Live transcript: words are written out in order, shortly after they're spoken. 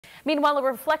Meanwhile, a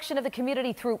reflection of the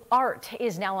community through art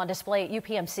is now on display at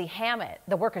UPMC Hamot.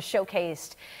 The work is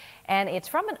showcased, and it's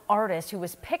from an artist who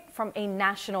was picked from a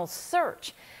national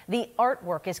search. The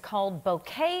artwork is called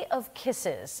Bouquet of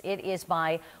Kisses. It is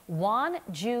by Won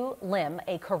Ju Lim,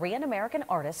 a Korean-American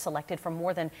artist selected from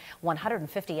more than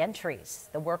 150 entries.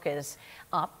 The work is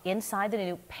up inside the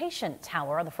new patient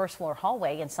tower on the first-floor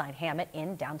hallway inside Hamot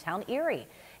in downtown Erie.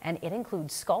 And it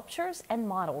includes sculptures and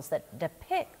models that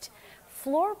depict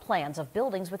floor plans of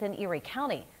buildings within Erie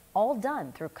County, all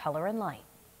done through color and light.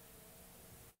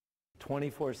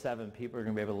 24/7, people are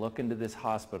going to be able to look into this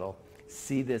hospital,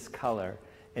 see this color,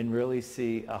 and really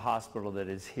see a hospital that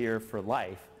is here for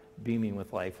life, beaming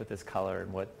with life with this color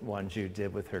and what Won Ju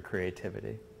did with her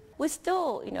creativity. We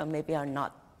still, maybe are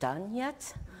not done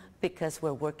yet because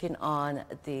we're working on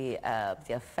the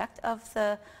effect of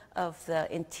the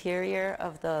interior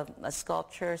of the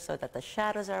sculpture so that the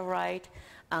shadows are right.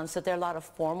 So there are a lot of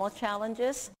formal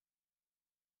challenges.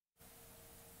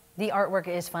 The artwork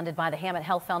is funded by the Hamot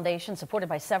Health Foundation, supported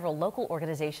by several local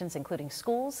organizations, including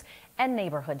schools and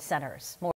neighborhood centers.